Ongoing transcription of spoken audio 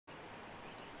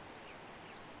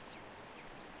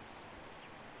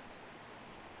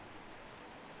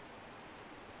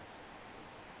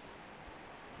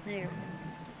There.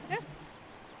 Oh.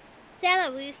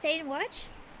 Stella, will you stay and watch?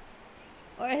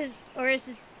 Or is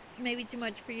this maybe too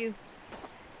much for you?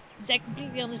 Because I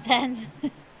completely understand.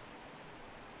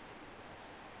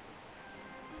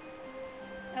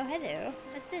 Oh, hello.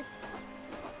 What's this?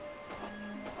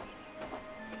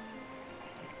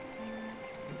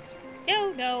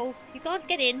 No, you can't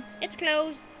get in. It's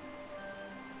closed.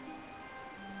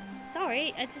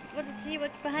 Sorry, I just wanted to see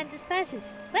what's behind this passage.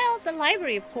 Well, the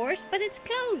library, of course, but it's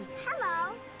closed.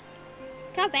 Hello.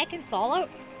 Come back in fall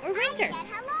or winter. I said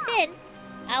hello. Then,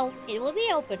 it will be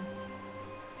open.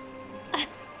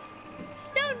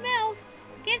 Stone Melf,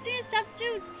 gifting us up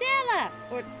to Stella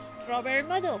or Strawberry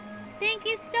Muddle. Thank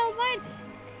you so much.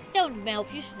 Stone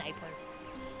Melf, you sniper.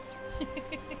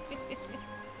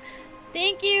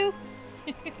 Thank you.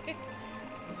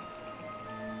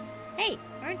 Hey,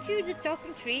 aren't you the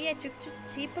talking tree I took to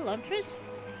see Pelantris?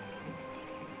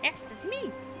 Yes, that's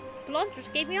me.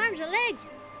 Pelantris gave me arms and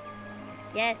legs.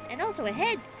 Yes, and also a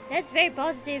head. That's very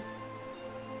positive.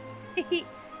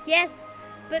 Yes,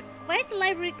 but why is the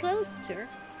library closed, sir?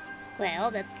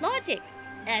 Well, that's logic.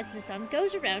 As the sun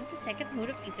goes around the second moon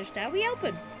of Eaterstar, we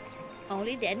open.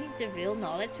 Only then the real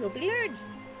knowledge will be learned.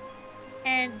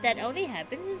 And that only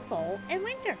happens in fall and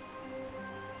winter.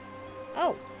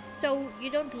 Oh, so you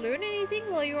don't learn anything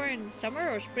while you are in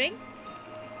summer or spring?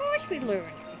 Of course we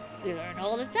learn. We learn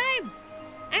all the time.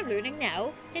 I'm learning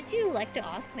now that you like to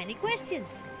ask many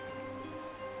questions.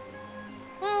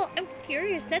 Well, I'm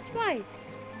curious, that's why.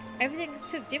 Everything looks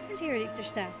so different here at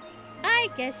Eaterstar. I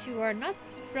guess you are not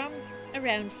from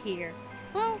around here.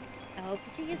 Well, I hope to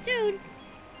see you soon.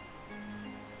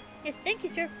 Yes, thank you,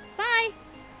 sir. Bye.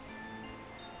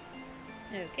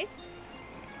 Okay.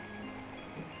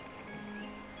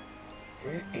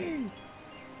 What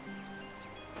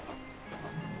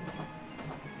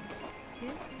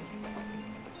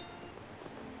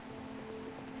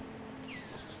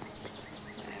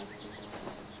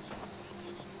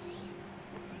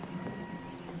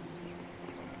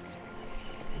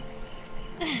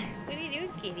are you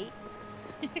doing, kitty?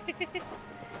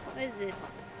 What is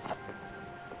this?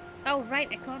 Oh, right,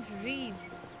 I can't read.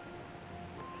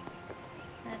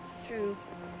 That's true.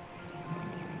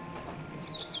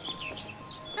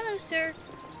 Hello, sir.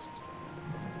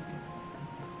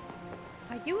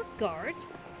 Are you a guard?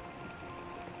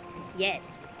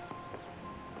 Yes.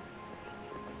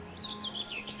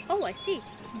 Oh, I see.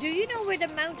 Do you know where the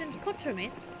mountain Cottram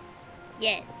is?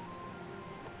 Yes.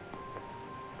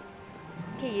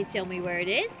 Can you tell me where it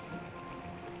is?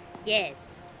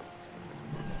 Yes.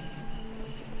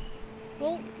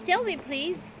 Well, tell me,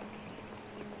 please.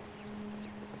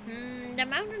 The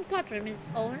mountain Cottram is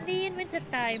only in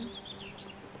wintertime.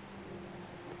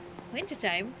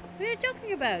 Wintertime? What are you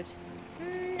talking about?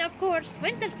 Of course,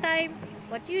 wintertime.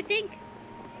 What do you think?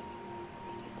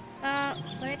 But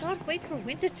I can't wait for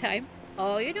wintertime.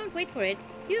 Oh, you don't wait for it.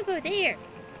 You go there.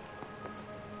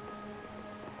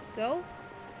 Go?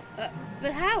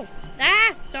 But how?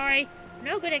 Ah, sorry.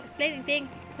 No good at explaining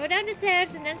things. Go down the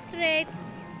stairs and then straight.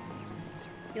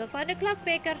 You'll find a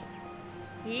clockmaker.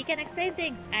 He can explain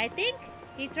things, I think.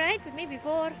 He tried with me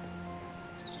before.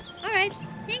 Alright,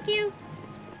 thank you.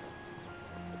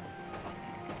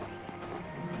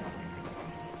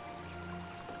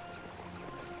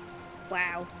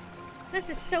 Wow. This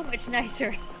is so much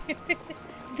nicer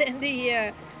than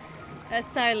the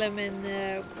asylum in...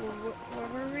 where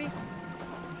were we?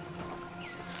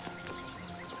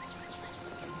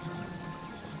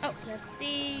 Oh, that's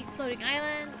the floating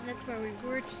island. That's where we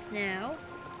were just now.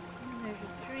 And there's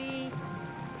a tree.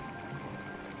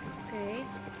 Okay.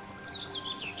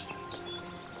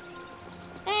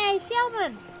 Hey,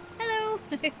 Shellman! Hello!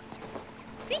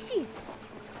 Fishies!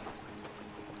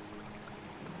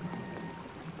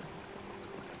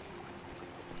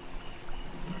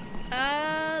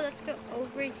 Let's go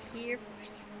over here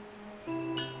first.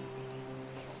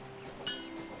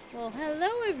 Well, hello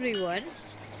everyone.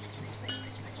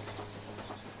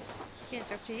 Can I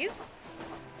talk to you?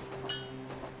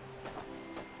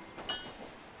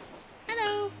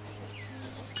 Hello.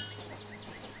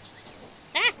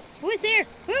 Ah! Who is there?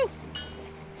 Who?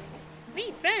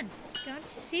 Me, Fran. Can't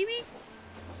you see me?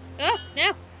 Oh,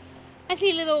 now. I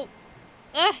see little...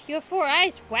 you have 4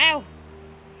 eyes. Wow.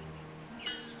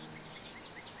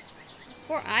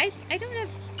 4 eyes? I don't have...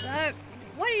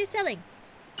 what are you selling?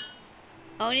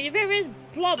 Only the rarest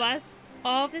blobas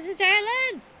of this entire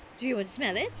land. Do you want to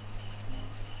smell it?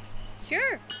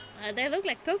 Sure. They look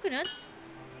like coconuts.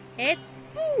 It's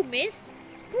poo, miss.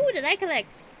 Poo that I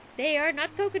collect. They are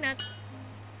not coconuts.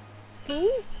 Poo?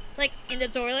 Like in the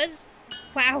toilets?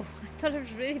 Wow. I thought it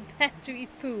was really bad to eat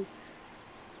poo.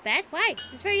 bad? Why?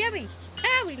 It's very yummy.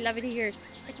 Ah, we love it here.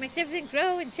 It makes everything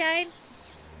grow and shine.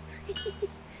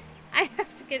 I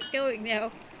have to get going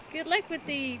now. Good luck with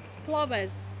the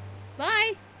plumbers.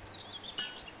 Bye.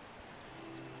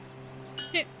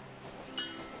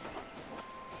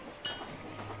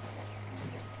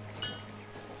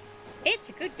 It's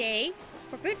a good day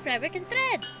for good fabric and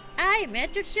thread. I am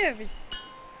at your service.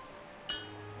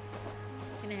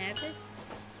 Can I have this?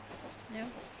 No?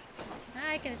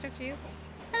 Hi, can I talk to you?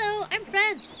 Hello, I'm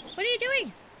Fran. What are you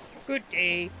doing? Good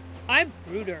day. I'm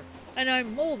Bruder, and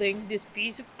I'm molding this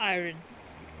piece of iron.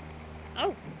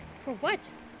 Oh, for what?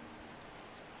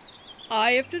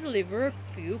 I have to deliver a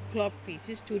few clock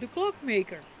pieces to the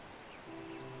clockmaker.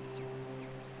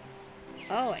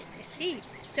 Oh, I see.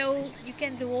 So you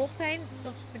can do all kinds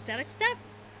of metallic stuff?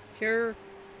 Sure.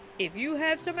 If you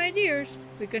have some ideas,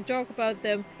 we can talk about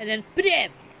them, and then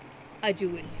bam! I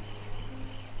do it.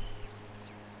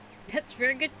 That's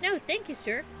very good to know. Thank you,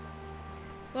 sir.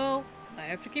 Well, I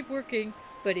have to keep working,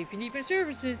 but if you need my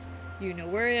services, you know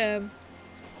where I am.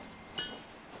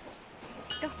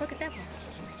 Oh, look at that one.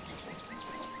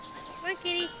 Come on,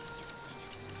 kitty.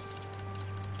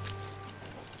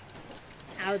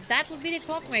 Now that would be the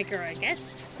clockmaker, I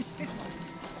guess.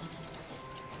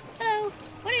 Hello,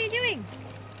 what are you doing?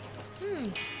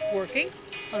 Working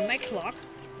on my clock.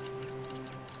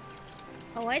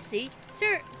 Oh, I see.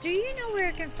 Sir, do you know where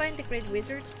I can find the Great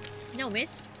Wizard? No,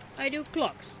 miss. I do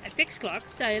clocks. I fix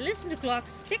clocks. I listen to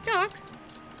clocks. Tick-tock.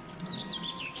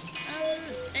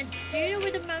 And do you know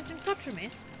where the mountain cottrum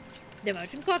is? The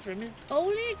mountain cottrum is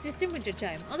only exists in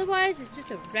wintertime. Otherwise, it's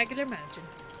just a regular mountain.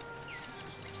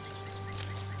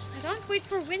 I can't wait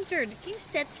for winter. The king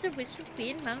said the wizard would be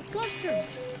in Mount Cottrum.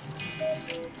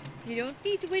 You don't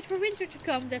need to wait for winter to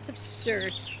come. That's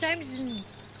absurd. Time is in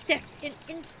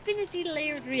infinity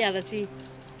layered reality.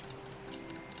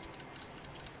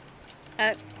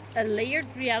 A layered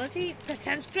reality? That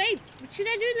sounds great. What should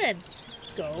I do then?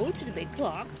 Go to the big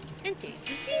clock and change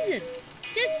the season.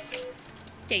 Just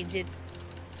change it.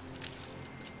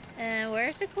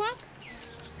 Where's the clock?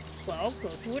 Well, go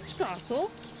towards the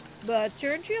castle, but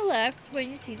turn to your left when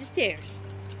you see the stairs.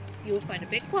 You will find a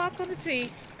big clock on the tree.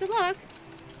 Good luck.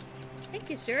 Thank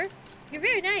you, sir. You're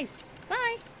very nice.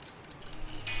 Bye.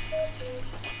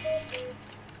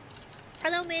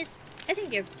 Hello, miss. I think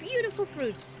they're beautiful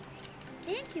fruits.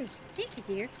 Thank you. Thank you,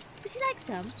 dear. Would you like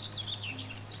some?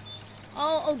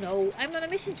 Oh no. I'm on a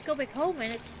mission to go back home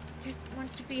and I just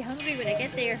want to be hungry when I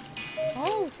get there.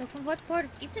 Oh, so from what part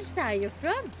of Eatonstyle are you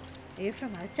from? Are you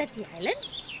from outside the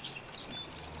island?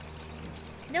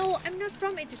 No, I'm not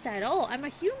from Eatonstyle at all. I'm a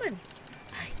human.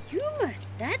 A human?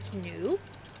 That's new.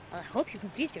 Well, I hope you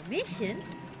complete your mission.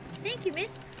 Thank you,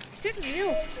 miss. I certainly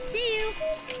will. See you.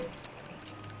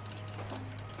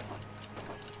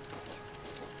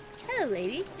 Hello,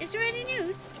 lady. Is there any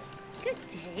news? Good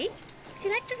day. Would you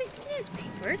like to read the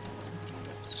newspaper?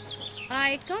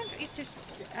 I can't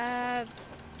read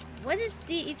what is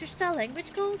the Eaterstyle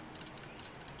language called?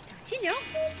 Don't you know?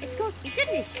 It's called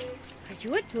Eaterish. Are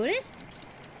you a tourist?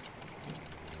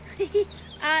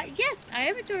 Yes, I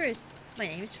am a tourist. My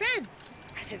name is Fran.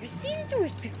 I've never seen a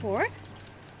tourist before.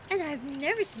 And I've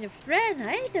never seen a friend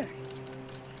either.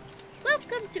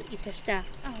 Welcome to Eatersta.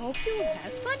 I hope you will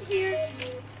have fun here.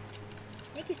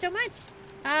 Thank you so much.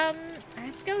 I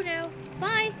have to go now.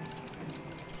 Bye.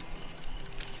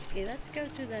 Okay, let's go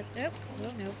to that. Nope.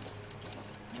 Oh no.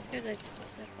 Let's go to that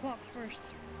clock first.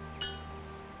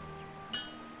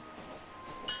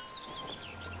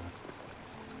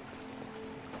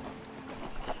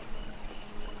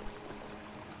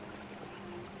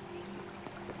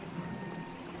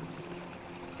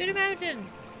 To the mountain.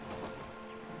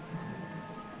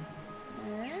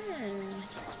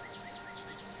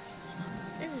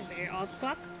 This is a very odd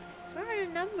clock. Where are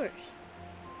the numbers?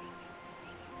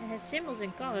 It has symbols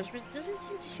and colors, but it doesn't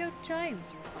seem to show time.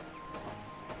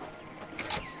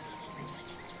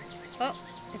 Oh,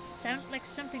 it sounds like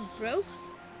something broke.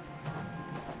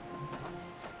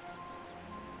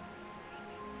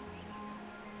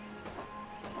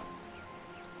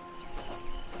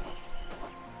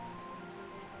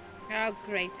 Oh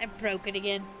great, I broke it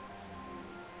again.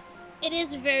 It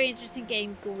is a very interesting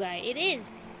game, cool guy. It is.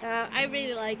 I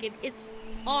really like it. It's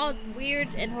odd, weird,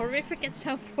 and horrific at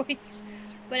some points,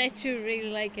 but I do really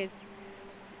like it.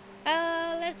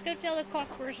 Let's go tell the clock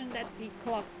person that the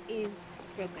clock is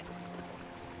broken.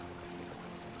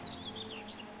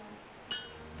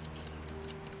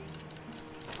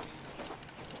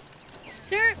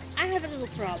 Sir, I have a little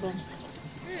problem.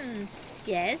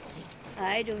 Yes,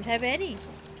 I don't have any.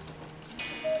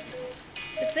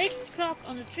 The big clock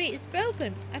on the tree is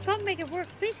broken. I can't make it work.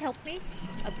 Please help me.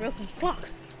 A broken clock.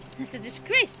 That's a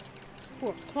disgrace.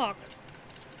 Poor clock.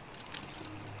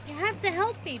 You have to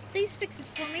help me. Please fix it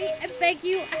for me. I beg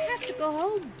you. I have to go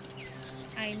home.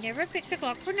 I never fix a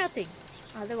clock for nothing.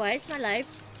 Otherwise, my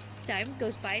lifetime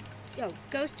goes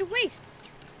to waste.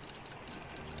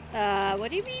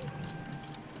 What do you mean?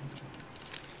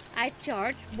 I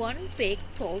charge one big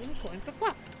golden coin per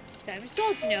clock. Time is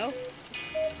gold, you know.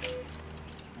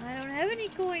 I don't have any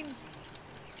coins.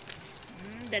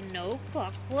 Then no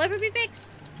clock will ever be fixed.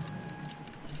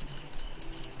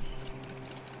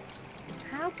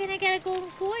 How can I get a golden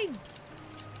coin?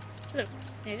 Look,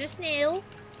 there's a snail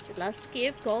that loves to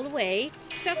give gold away.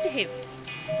 Talk to him.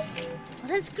 Well,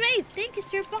 that's great. Thank you,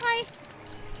 sir. Bye.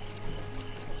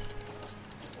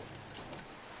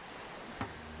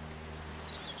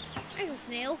 There's a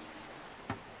snail.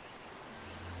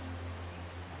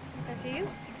 Talk to you.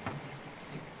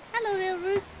 Hello, little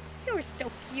Root. You're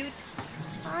so cute.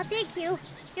 Aw, thank you.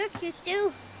 You're cute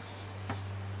too.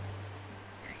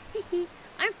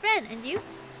 I'm Fran, and you?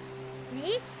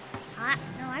 Me?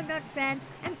 No, I'm not Fran.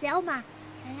 I'm Zelma.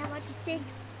 And I want to sing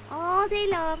all day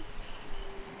long.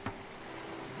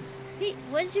 Hey,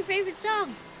 what's your favorite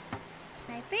song?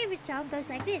 My favorite song goes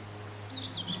like this.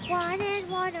 1 and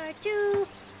 1 are 2.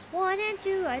 1 and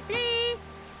 2 are 3.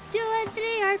 2 and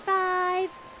 3 are 5.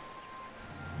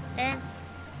 And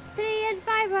 3 and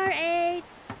 5 are 8.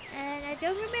 And I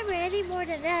don't remember any more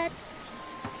than that.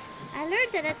 I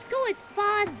learned that at school. It's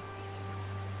fun.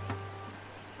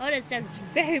 Oh, that sounds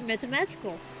very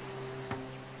mathematical.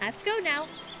 I have to go now.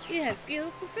 You have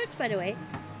beautiful fruits, by the way.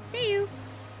 See you.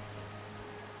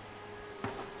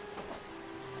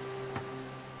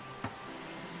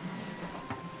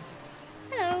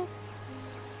 Hello.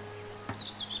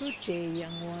 Good day,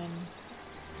 young one.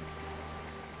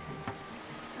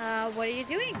 What are you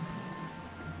doing?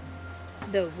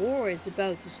 The war is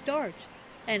about to start,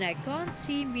 and I can't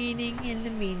see meaning in the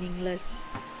meaningless.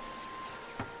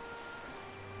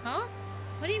 Huh?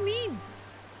 What do you mean?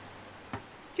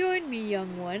 Join me,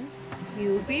 young one.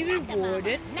 You'll be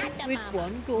rewarded with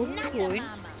 1 golden coin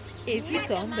if you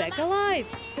come back alive.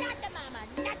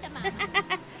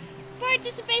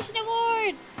 Participation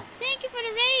award! Thank you for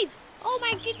the raid! Oh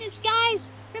my goodness,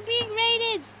 guys! We're being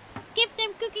raided! Give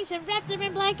them cookies and wrap them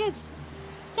in blankets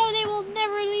so they will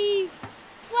never leave.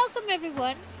 Welcome,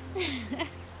 everyone.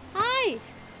 Hi!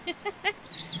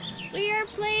 We are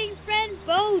playing Fran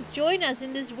Bow. Join us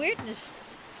in this weirdness.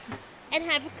 And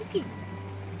have a cookie.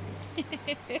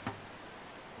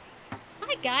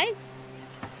 Hi, guys.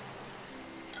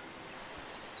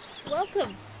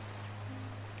 Welcome.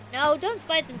 No, don't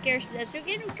fight them, Kirsten. We're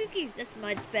getting cookies. That's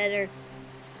much better.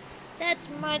 That's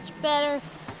much better.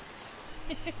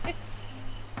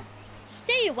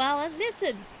 Stay a while and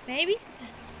listen, maybe.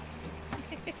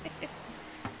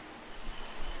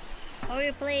 Oh,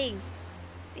 you're playing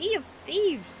Sea of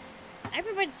Thieves.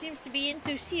 Everyone seems to be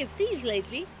into Sea of Thieves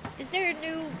lately. Is there a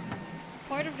new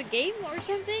part of the game or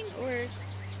something? Or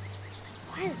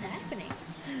why is that happening?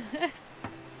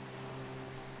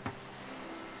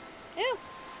 Ew.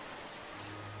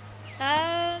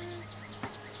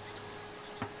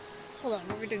 Hold on,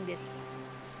 we're doing this.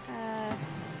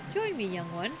 Join me,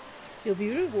 young one. You'll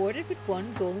be rewarded with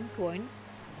 1 golden coin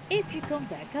if you come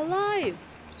back alive.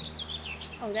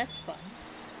 Oh, that's fun.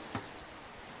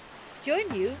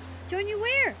 Join you? Join you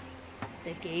where?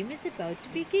 The game is about to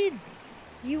begin.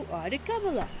 You are the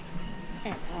Camelot,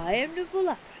 and I am the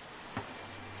Volacras.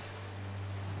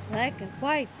 Black and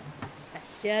white,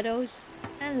 as shadows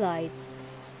and light.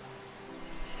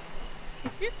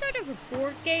 Is this sort of a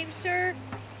board game, sir?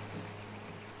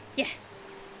 Yes,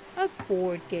 a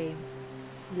board game.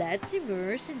 Let's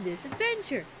immerse in this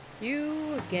adventure.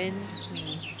 You against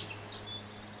me.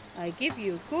 I give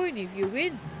you a coin if you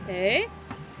win, eh?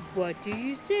 What do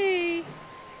you say?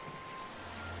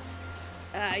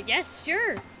 Yes,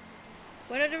 sure.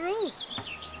 What are the rules?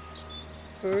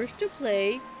 First to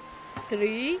play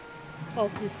 3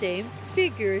 of the same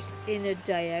figures in a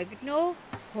diagonal,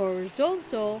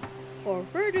 horizontal, or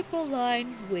vertical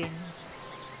line wins.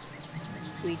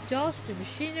 We toss the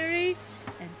machinery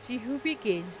and see who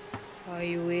begins. Are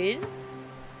you in?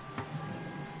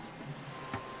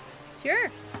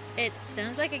 Sure. It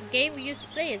sounds like a game we used to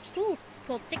play at school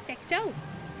called Tic-Tac-Toe.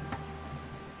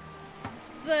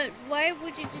 But why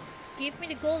would you just give me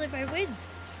the gold if I win?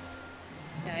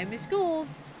 Time is gold,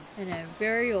 and I'm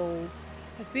very old.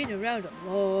 I've been around a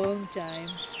long time.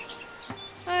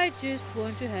 I just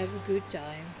want to have a good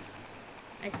time.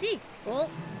 I see.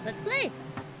 Well, let's play.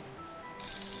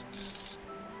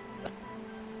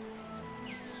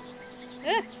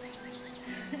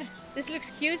 This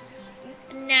looks cute.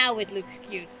 Now it looks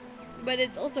cute. But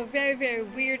it's also very, very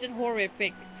weird and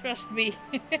horrific. Trust me.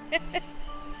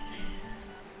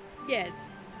 Yes.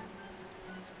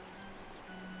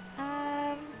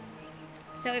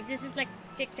 So if this is like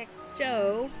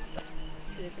tic-tac-toe,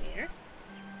 put it there.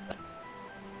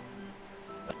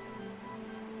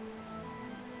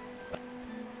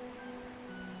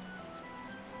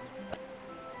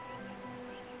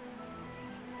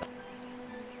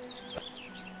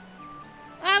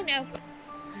 Oh no!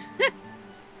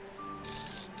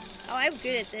 Oh, I'm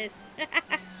good at this.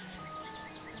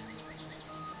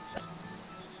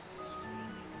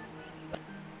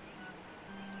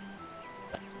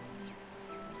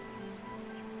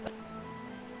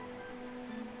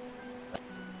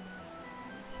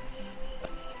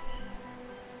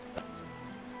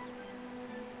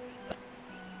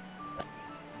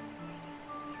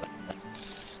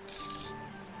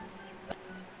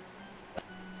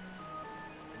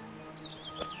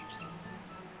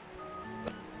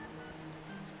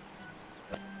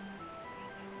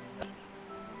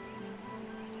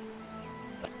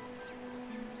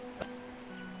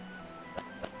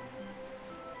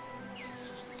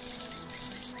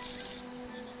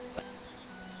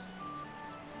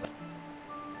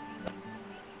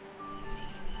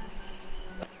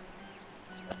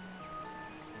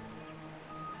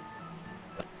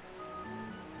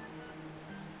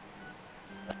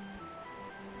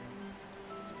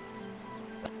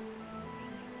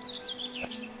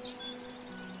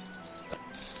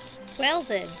 Well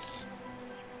then.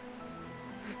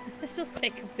 This will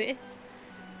take a bit.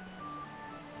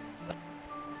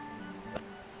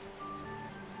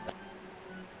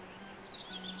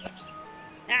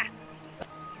 Ah!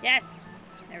 Yes!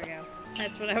 There we go.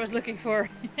 That's what I was looking for.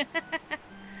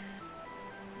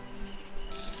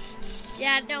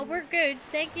 Yeah, no, we're good.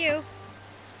 Thank you.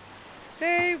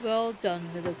 Very well done,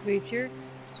 little creature.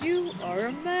 You are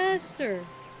a master.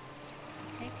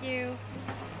 Thank you.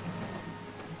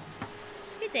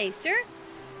 Good day, sir.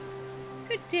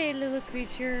 Good day, little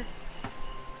creature.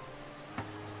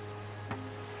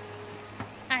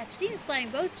 I've seen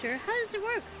flying boats, sir. How does it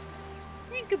work?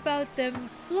 Think about them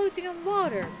floating on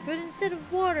water, but instead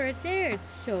of water, it's air. It's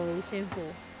so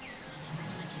simple.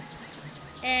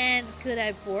 And could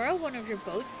I borrow one of your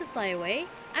boats to fly away?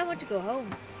 I want to go home.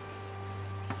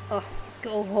 Oh,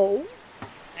 go home?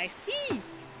 I see.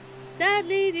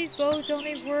 Sadly, these boats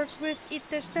only work with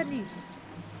Iterstanis.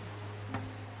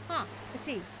 Huh, I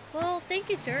see. Well, thank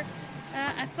you, sir.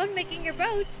 Have fun making your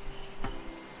boat.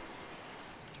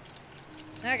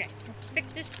 Okay, let's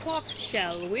fix this clock,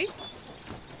 shall we?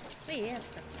 We have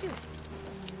stuff to do.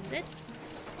 Is it?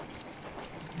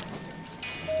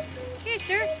 Here,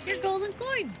 sir, your golden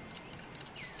coin.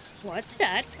 What's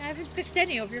that? I haven't fixed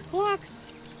any of your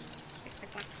clocks. Fix the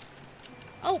clock.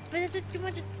 Oh, but I thought you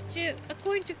wanted a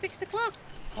coin to fix the clock.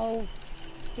 Oh,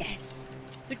 yes.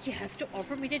 But you have to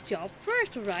offer me the job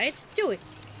first, alright? Do it.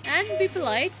 And be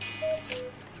polite.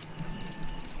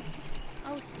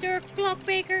 Oh, sir,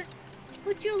 clockmaker,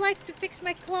 would you like to fix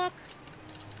my clock?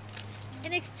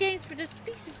 In exchange for this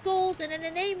piece of gold and in the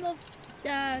name of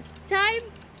time?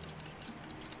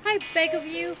 I beg of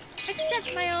you,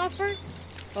 accept my offer.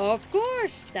 Of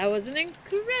course. That was an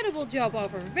incredible job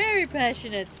offer. Very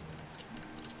passionate.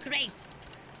 Great.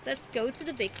 Let's go to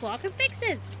the big clock and fix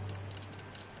it.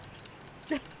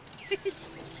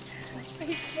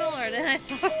 It's smaller than I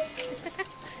thought.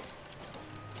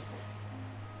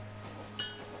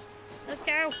 Let's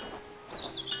go.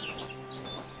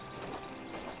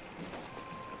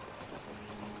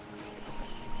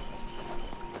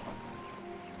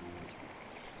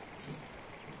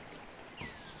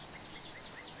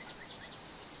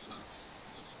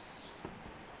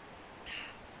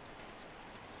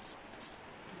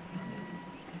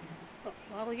 Oh,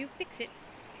 while you fix it,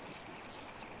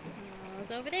 I'll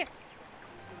go over there.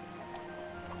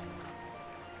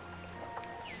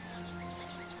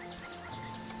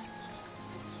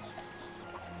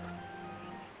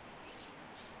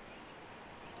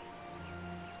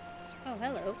 Oh,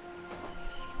 hello.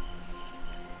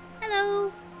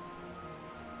 Hello.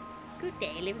 Good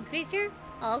day, living creature.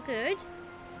 All good?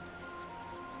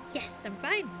 Yes, I'm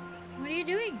fine. What are you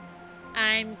doing?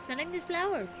 I'm smelling this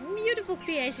flower. Beautiful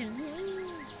creation.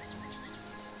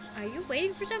 Are you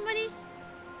waiting for somebody?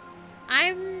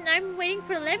 I'm waiting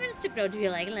for lemons to grow. Do you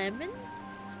like lemons?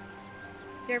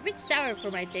 They're a bit sour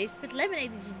for my taste, but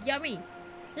lemonade is yummy.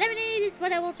 Lemonade is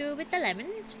what I will do with the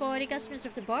lemons for the customers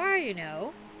of the bar, you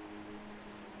know.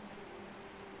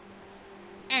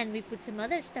 And we put some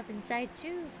other stuff inside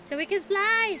too, so we can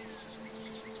fly.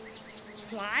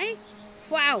 Fly?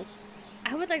 Wow,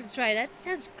 I would like to try that. It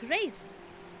sounds great.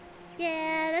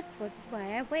 Yeah, that's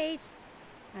why I wait.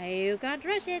 You can't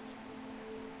rush it.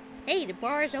 Hey, the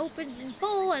bar opens in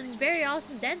full and very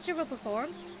awesome dancer will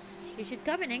perform. You should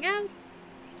come and hang out.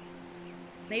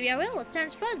 Maybe I will. It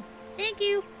sounds fun. Thank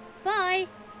you. Bye.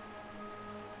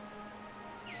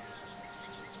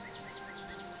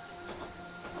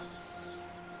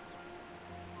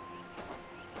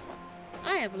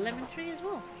 I have a lemon tree as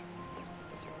well.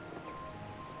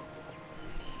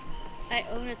 I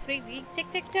own a 3D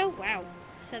tic-tac-toe. Wow.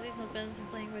 Sadly's not balanced in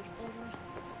playing with boulders.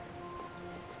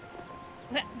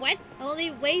 What?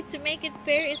 Only way to make it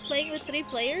fair is playing with 3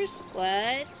 players?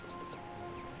 What?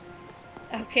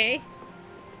 Okay.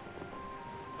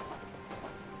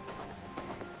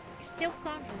 I still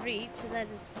can't read, so that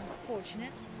is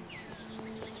unfortunate.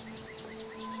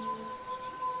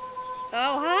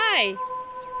 Oh, hi!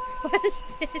 What is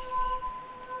this?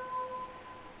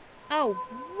 Oh,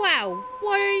 wow!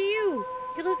 What are you?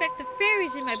 You look like the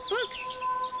fairies in my books.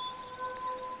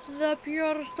 The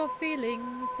purest of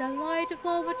feelings, the light of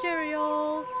all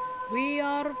material. We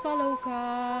are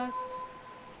Valokas.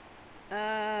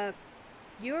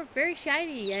 You're very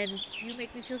shiny and you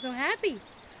make me feel so happy.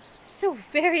 So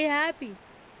very happy.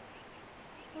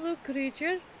 Look,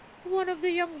 creature, one of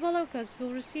the young Valokas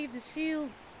will receive the shield.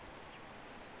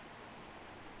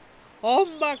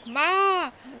 Ombak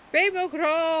ma,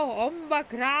 Bemogro,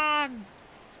 Ombak ran.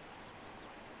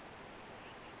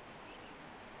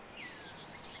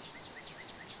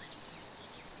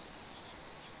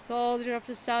 Soldier of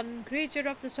the sun, creature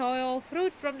of the soil,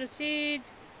 fruit from the seed.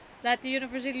 Let the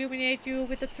universe illuminate you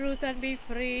with the truth and be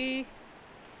free.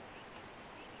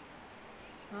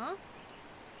 Huh?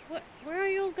 Where are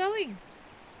you all going?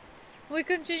 We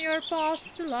continue our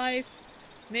path to life.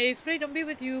 May freedom be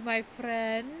with you, my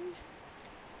friend.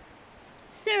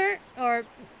 Sir, or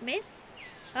miss,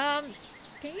 can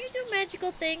you do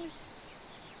magical things?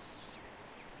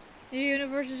 The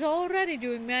universe is already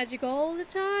doing magic all the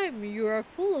time. You are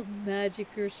full of magic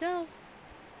yourself.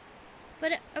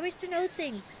 But I wish to know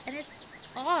things, and it's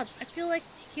odd. I feel like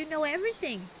you know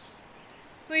everything.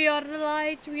 We are the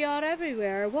light, we are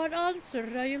everywhere. What answer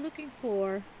are you looking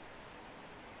for?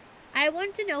 I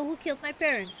want to know who killed my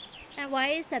parents, and why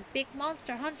is that big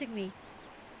monster hunting me?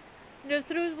 The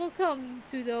truth will come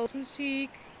to those who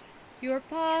seek. Your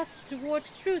path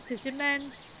towards truth is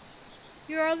immense.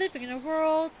 You are living in a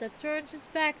world that turns its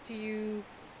back to you.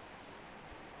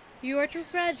 You are too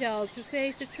fragile to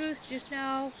face the truth just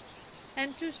now,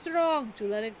 and too strong to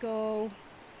let it go.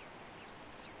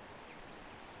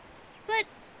 But,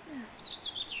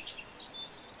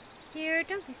 dear,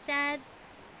 don't be sad.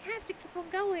 You have to keep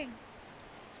on going.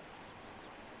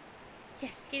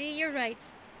 Yes, Kitty, you're right.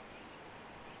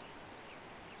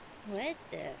 What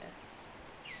the?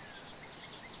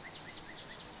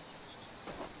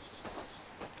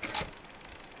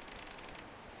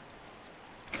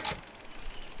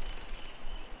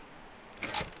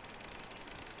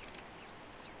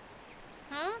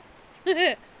 Huh?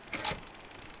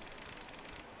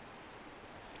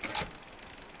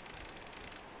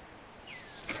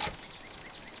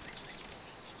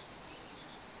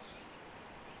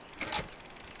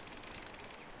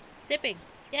 Zipping.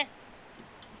 Yes.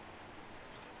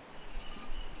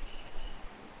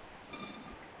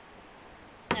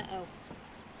 Uh-oh.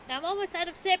 I'm almost out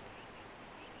of zip.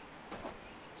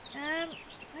 What?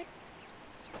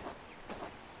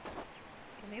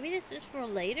 Maybe this is for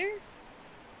later?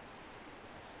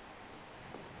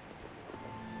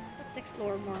 Let's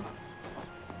explore more.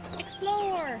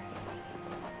 Explore!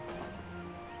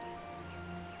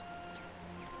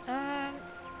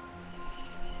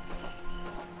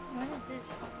 What is this?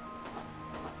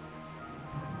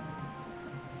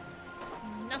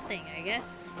 Nothing, I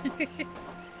guess.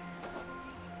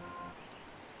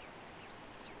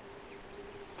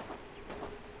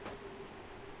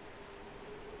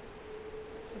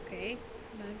 Okay,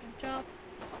 mountain top.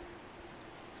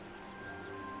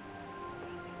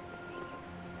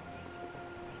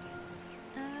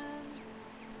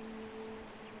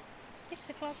 6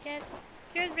 o'clock yet.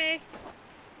 Excuse me.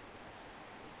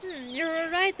 You're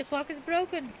alright, the clock is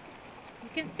broken. You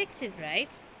can fix it, right?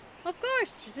 Of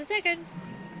course, just a second.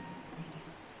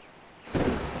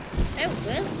 Oh,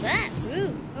 well, that.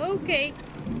 Ooh, okay.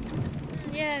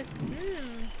 Yes.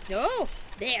 Oh,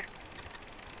 there.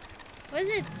 What is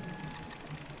it?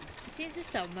 It seems that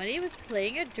somebody was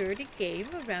playing a dirty game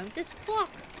around this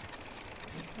clock.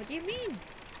 What do you mean?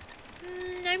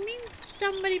 I mean,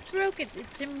 somebody broke it.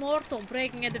 It's immortal,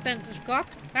 breaking a defenseless clock.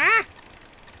 Ah!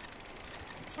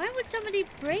 Why would somebody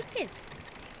break it?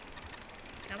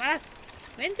 Come on,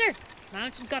 Winter,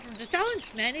 Mountain cut from the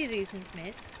stones. Many reasons,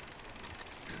 miss.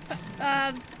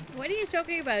 What are you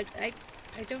talking about? I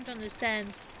don't understand.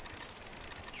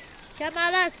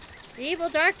 Kamalas, the evil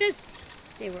darkness.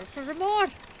 They work for Ramor,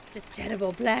 the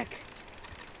terrible black.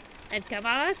 And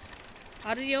Kamalas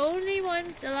are the only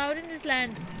ones allowed in this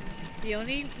land. The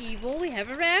only evil we have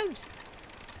around.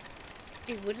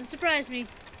 It wouldn't surprise me.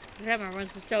 Ramor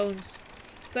wants the stones.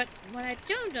 But what I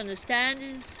don't understand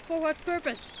is for what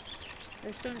purpose.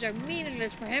 The stones are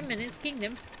meaningless for him and his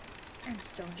kingdom. And the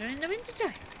stones are in the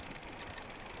wintertime.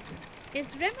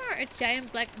 Is Ramor a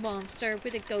giant black monster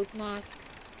with a goat mask?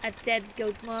 A dead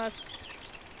goat mask?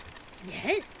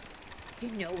 Yes. You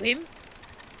know him?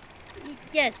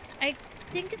 Yes, I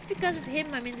think it's because of him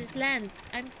I'm in this land.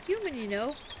 I'm human, you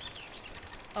know.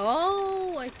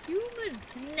 Oh, a human.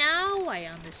 Now I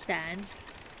understand.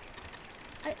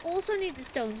 I also need the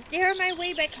stones. They are my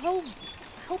way back home.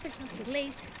 I hope it's not too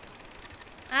late.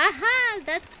 Aha!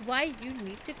 That's why you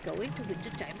need to go into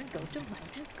wintertime and go to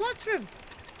Mountain Guthrum.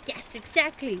 Yes,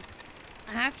 exactly.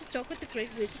 I have to talk with the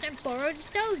Great Wizard and borrow the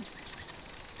stones.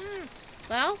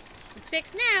 Well, it's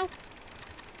fixed now.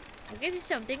 I'll give you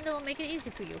something that will make it easy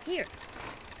for you. Here.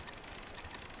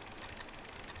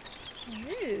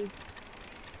 Ooh.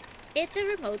 It's a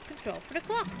remote control for the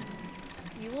clock.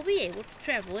 You will be able to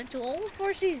travel into all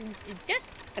 4 seasons in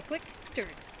just a quick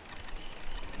turn.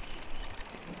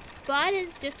 But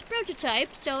it's just a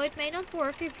prototype, so it may not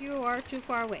work if you are too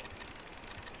far away.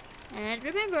 And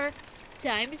remember,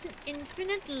 time is an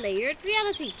infinite layered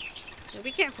reality, so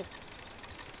be careful.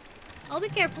 I'll be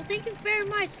careful, thank you very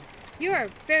much. You're a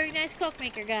very nice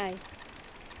clockmaker guy.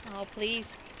 Oh,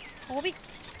 please. Call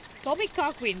me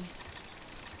Cockwind.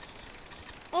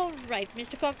 Alright,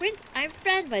 Mr. Cockwind. I'm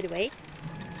Fran, by the way.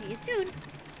 See you soon.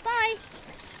 Bye.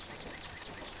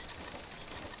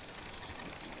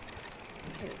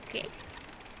 Okay.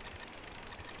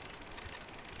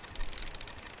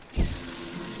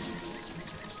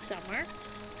 Summer.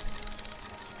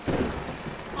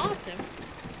 Autumn.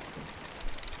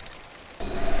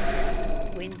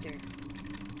 Winter.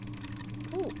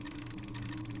 Cool.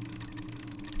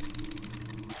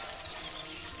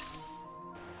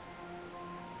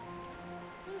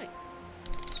 Right.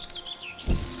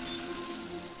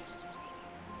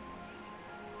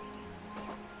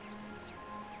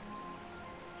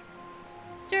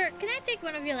 Sir, can I take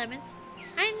one of your lemons?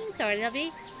 I'm sorry,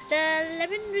 lovely. The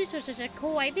lemon resources are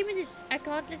quite limited. I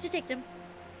can't let you take them.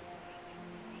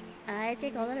 I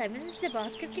take all the lemons the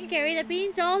basket can carry. That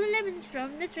means all the lemons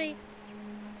from the tree.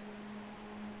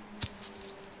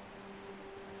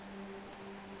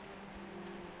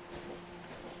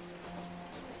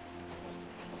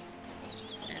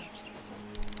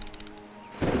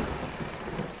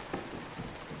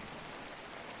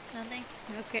 Nothing?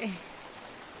 Okay.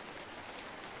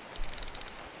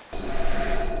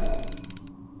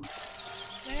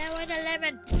 But I want a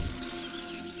lemon.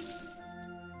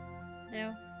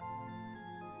 No.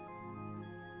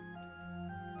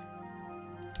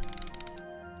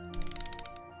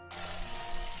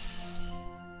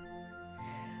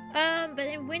 But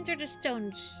in winter the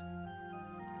stones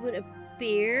would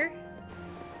appear.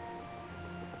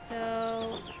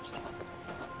 So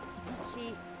let's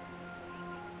see.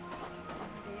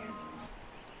 There.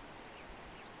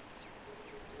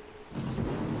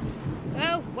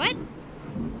 Oh, what?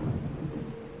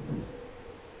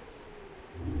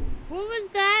 What was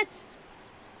that?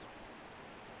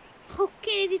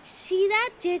 Okay, did you see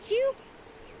that? Did you?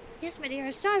 Yes, my dear,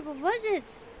 I saw it. What was it?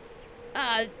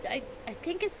 I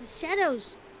think it's the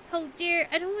shadows. Oh dear,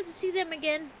 I don't want to see them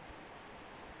again.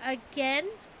 Again?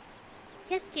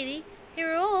 Yes, Kitty. They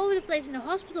were all over the place in the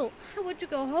hospital. I want to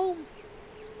go home.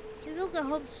 We will go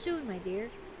home soon, my dear.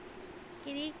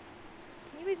 Kitty,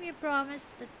 can you make me a promise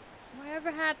that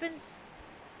whatever happens,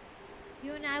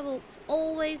 you and I will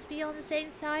always be on the same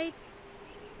side?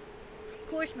 Of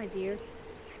course, my dear.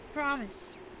 I promise.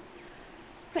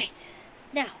 Right.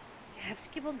 Now, you have to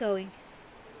keep on going.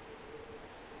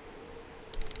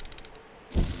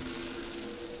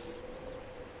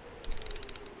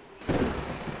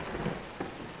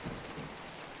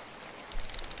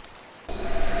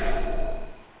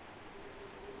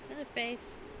 Face.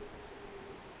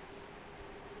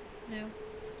 No.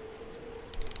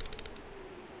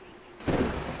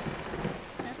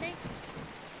 Nothing?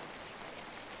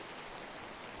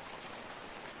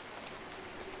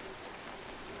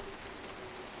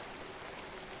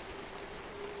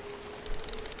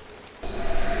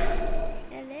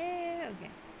 Hello.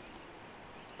 Okay.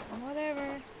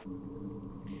 Whatever.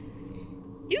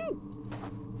 You.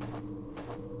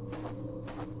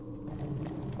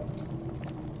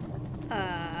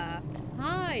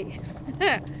 Hi.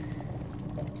 Hi.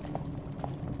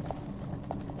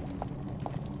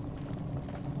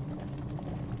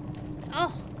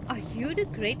 Oh, are you the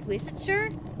great wizard, sir?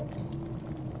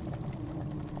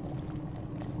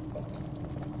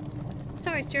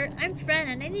 Sorry, sir. I'm Fran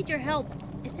and I need your help.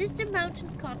 Is this the mountain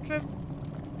Contrum?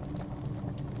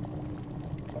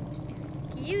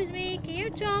 Excuse me, can you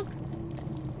talk?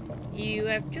 You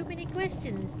have too many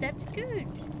questions. That's good.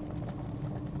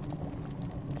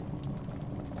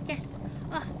 Yes.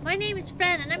 My name is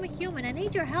Fran and I'm a human. I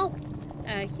need your help.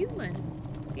 A human?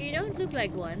 You don't look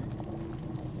like one.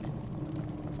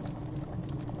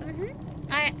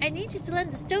 I need you to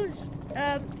lend the stones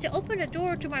to open a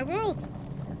door to my world.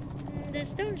 The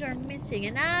stones are missing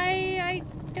and I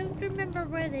don't remember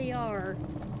where they are.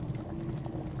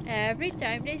 Every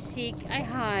time they seek, I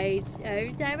hide.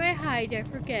 Every time I hide, I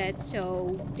forget,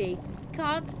 so they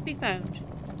can't be found.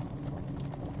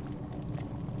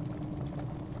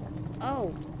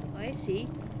 Oh, I see.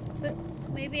 But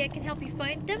maybe I can help you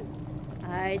find them?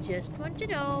 I just want to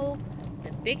know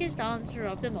the biggest answer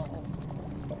of them all.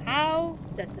 How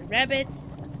does the rabbit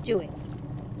do it?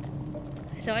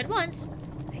 So at once,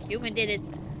 a human did it.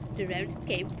 The rabbit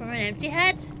came from an empty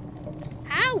hat.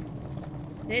 How?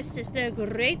 This is the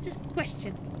greatest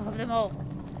question of them all.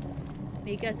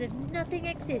 Because if nothing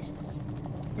exists,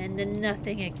 then the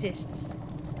nothing exists.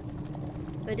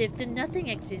 But if the nothing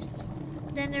exists,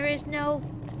 then there is no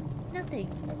nothing.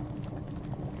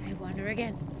 I wonder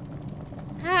again.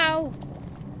 How?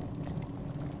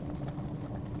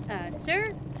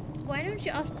 Sir? Why don't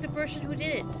you ask the person who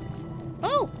did it?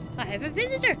 Oh, I have a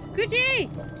visitor. Good day.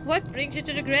 What brings you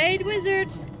to the Great Wizard?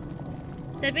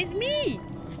 That means me.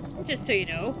 Just so you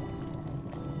know.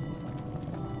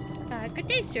 Good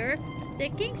day, sir. The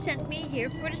king sent me here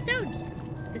for the stones.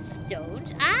 The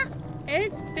stones? Ah,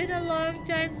 it's been a long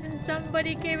time since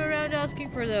somebody came around asking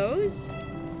for those.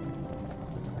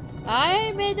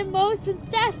 I made the most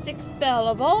fantastic spell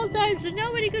of all time so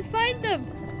nobody could find them.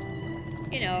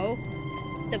 You know,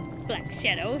 the black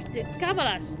shadows, the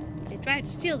Kamalas. They tried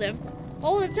to steal them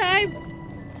all the time.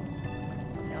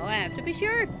 So I have to be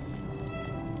sure.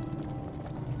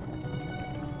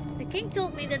 The king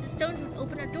told me that the stones would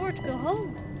open a door to go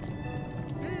home.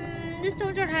 The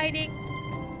stones are hiding.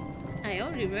 I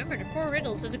only remember the 4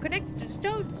 riddles that are connected to the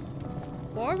stones.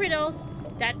 4 riddles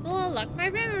that will unlock my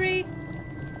memory.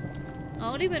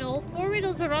 Only when all 4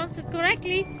 riddles are answered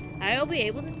correctly, I will be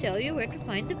able to tell you where to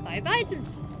find the 5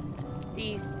 items.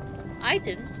 These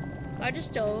items are the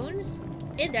stones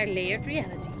in their layered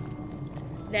reality.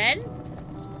 Then,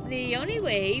 the only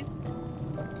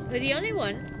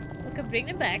one who can bring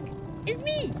them back is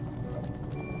me.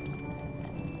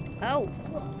 Oh,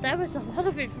 well, that was a lot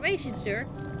of information, sir.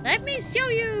 Let me show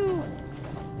you!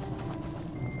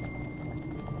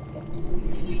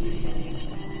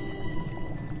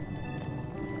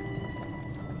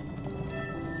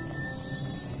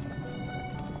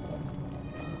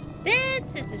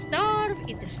 This is the Star of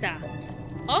Interstar.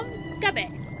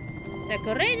 Kabe, the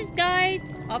greatest guide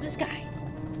of the sky.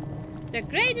 The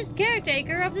greatest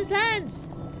caretaker of this land.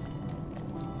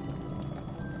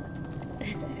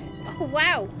 Oh,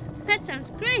 wow. That sounds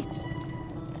great.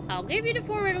 I'll give you the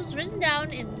 4 riddles written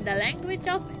down in the language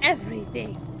of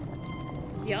everything.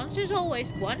 The answer is always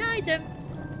one item.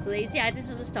 Place the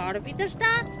items on the Star of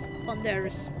Interstar on their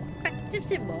respective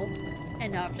symbol.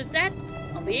 And after that,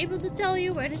 I'll be able to tell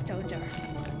you where the stones are.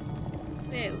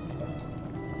 Ew.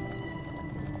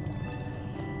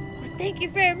 Well, thank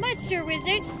you very much, Sir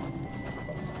Wizard.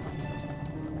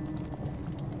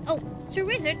 Oh, Sir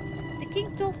Wizard, the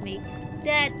king told me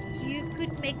that you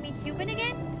could make me human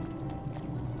again?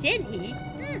 Did he?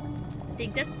 I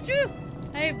think that's true.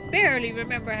 I barely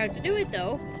remember how to do it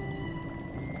though.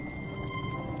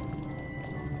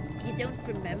 You don't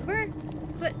remember?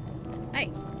 But I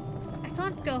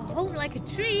can't go home like a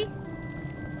tree.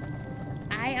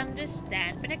 I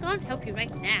understand, but I can't help you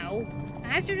right now. I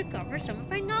have to recover some of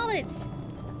my knowledge.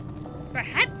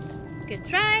 Perhaps you can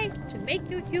try to make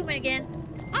you human again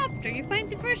after you find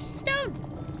the first stone.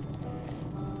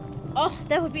 Oh,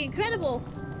 that would be incredible.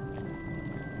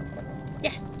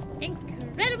 Yes,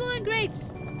 incredible and great.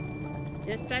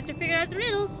 Just try to figure out the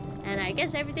riddles, and I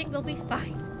guess everything will be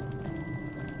fine.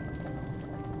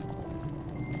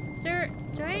 Sir,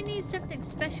 do I need something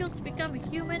special to become a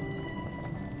human?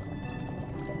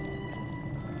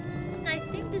 I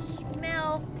think the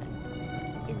smell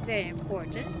is very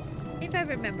important, if I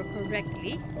remember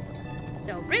correctly.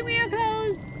 So bring me your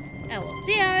clothes, and we'll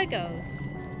see how it goes.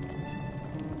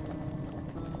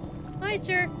 Alright,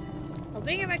 sir. I'll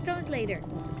bring you my clothes later.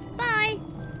 Bye!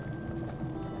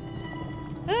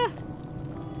 Ah.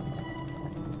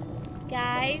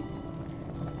 guys.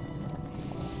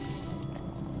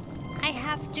 I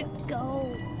have to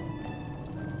go.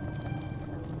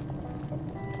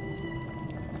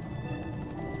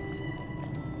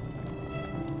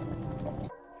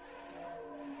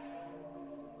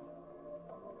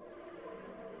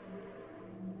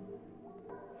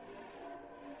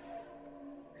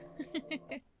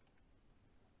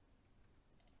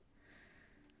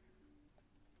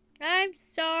 I'm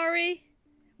sorry.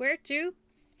 Where to?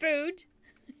 Food.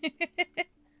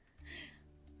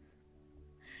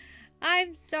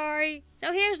 I'm sorry.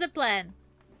 So here's the plan.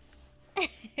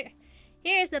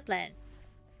 Here's the plan.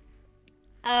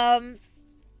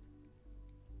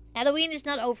 Halloween is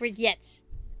not over yet.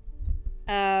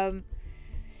 I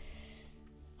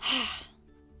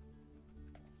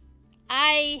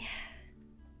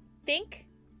think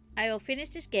I will finish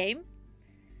this game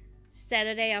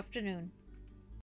Saturday afternoon.